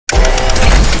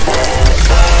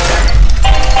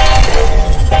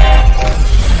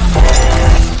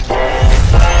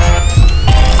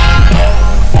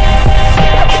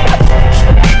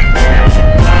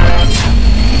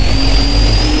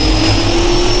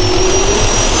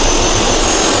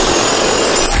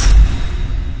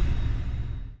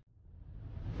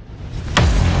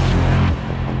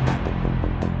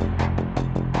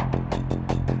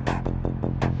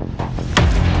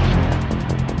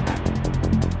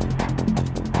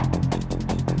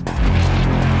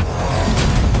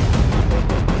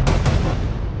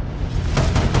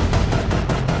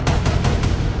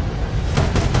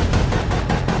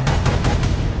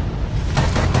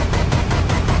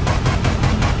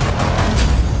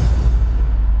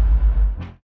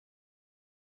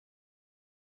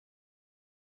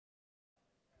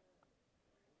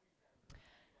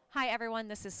Hi everyone,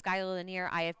 this is Skylar Lanier,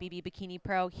 IFBB Bikini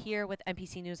Pro, here with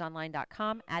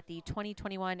NPCNewsOnline.com at the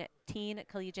 2021 Teen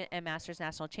Collegiate and Masters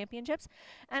National Championships.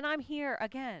 And I'm here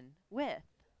again with...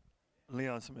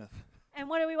 Leon Smith. And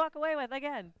what did we walk away with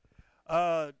again?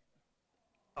 A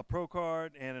pro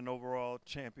card and an overall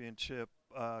championship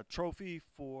trophy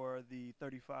for the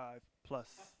 35 plus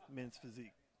men's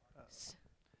physique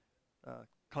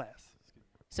class.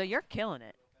 So you're killing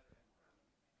it.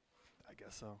 I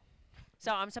guess so.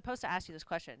 So I'm supposed to ask you this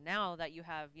question. Now that you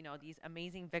have, these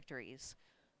amazing victories,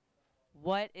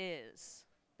 what is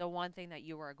the one thing that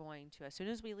you are going to, as soon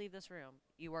as we leave this room,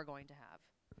 you are going to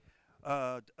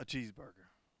have? A cheeseburger.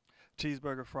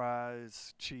 Cheeseburger,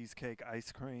 fries, cheesecake,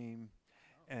 ice cream,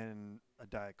 and a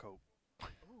Diet Coke.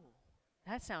 Ooh,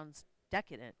 that sounds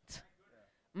decadent.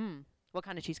 What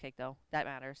kind of cheesecake, though? That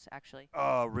matters, actually.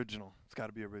 Original. It's got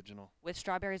to be original. With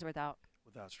strawberries or without?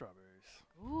 Without strawberries.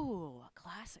 Ooh, a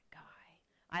classic guy.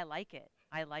 I like it.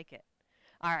 I like it.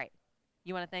 All right.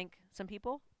 You want to thank some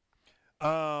people?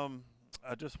 I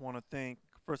just want to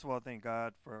first of all, thank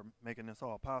God for making this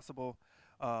all possible.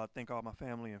 Thank all my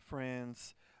family and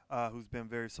friends who's been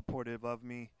very supportive of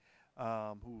me,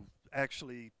 who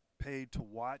actually paid to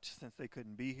watch since they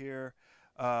couldn't be here.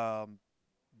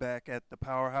 Back at the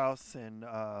Powerhouse in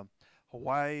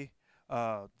Hawaii,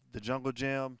 the Jungle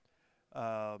Gym,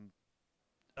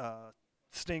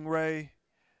 Stingray,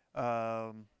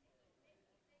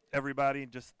 everybody,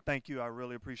 just thank you. I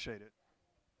really appreciate it.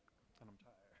 And I'm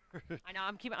tired. I know.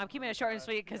 I'm keeping it short and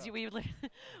sweet because we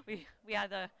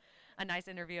had a nice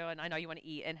interview, and I know you want to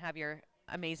eat and have your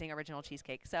amazing original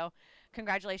cheesecake. So,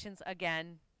 congratulations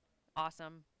again.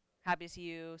 Awesome. Happy to see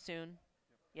you soon.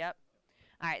 Yep.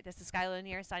 All right. This is Skylar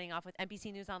Lanier signing off with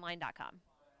NPCNewsOnline.com.